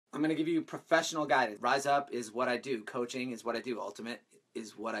I'm going to give you professional guidance. Rise Up is what I do. Coaching is what I do. Ultimate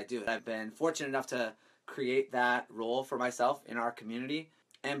is what I do. I've been fortunate enough to create that role for myself in our community.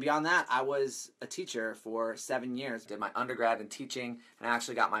 And beyond that, I was a teacher for 7 years. Did my undergrad in teaching and I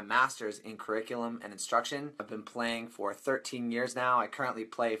actually got my master's in curriculum and instruction. I've been playing for 13 years now. I currently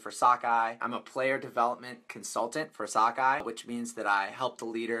play for Sockeye. I'm a player development consultant for Sockeye, which means that I help the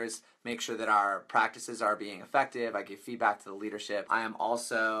leaders make sure that our practices are being effective. I give feedback to the leadership. I am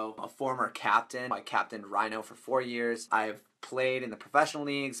also a former captain. I captained Rhino for 4 years. I've played in the professional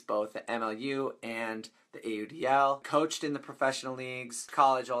leagues, both the MLU and the AUDL, coached in the professional leagues,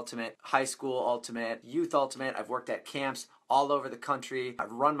 college ultimate, high school ultimate, youth ultimate. I've worked at camps all over the country.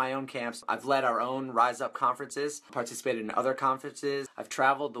 I've run my own camps. I've led our own Rise Up conferences, participated in other conferences. I've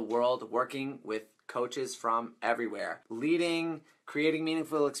traveled the world working with coaches from everywhere. Leading, creating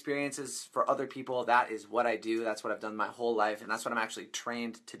meaningful experiences for other people, that is what I do. That's what I've done my whole life, and that's what I'm actually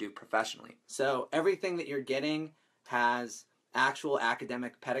trained to do professionally. So everything that you're getting has actual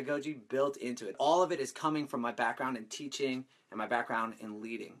academic pedagogy built into it. All of it is coming from my background in teaching and my background in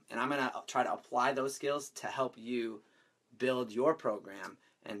leading. And I'm going to try to apply those skills to help you build your program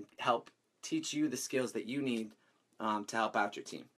and help teach you the skills that you need to help out your team.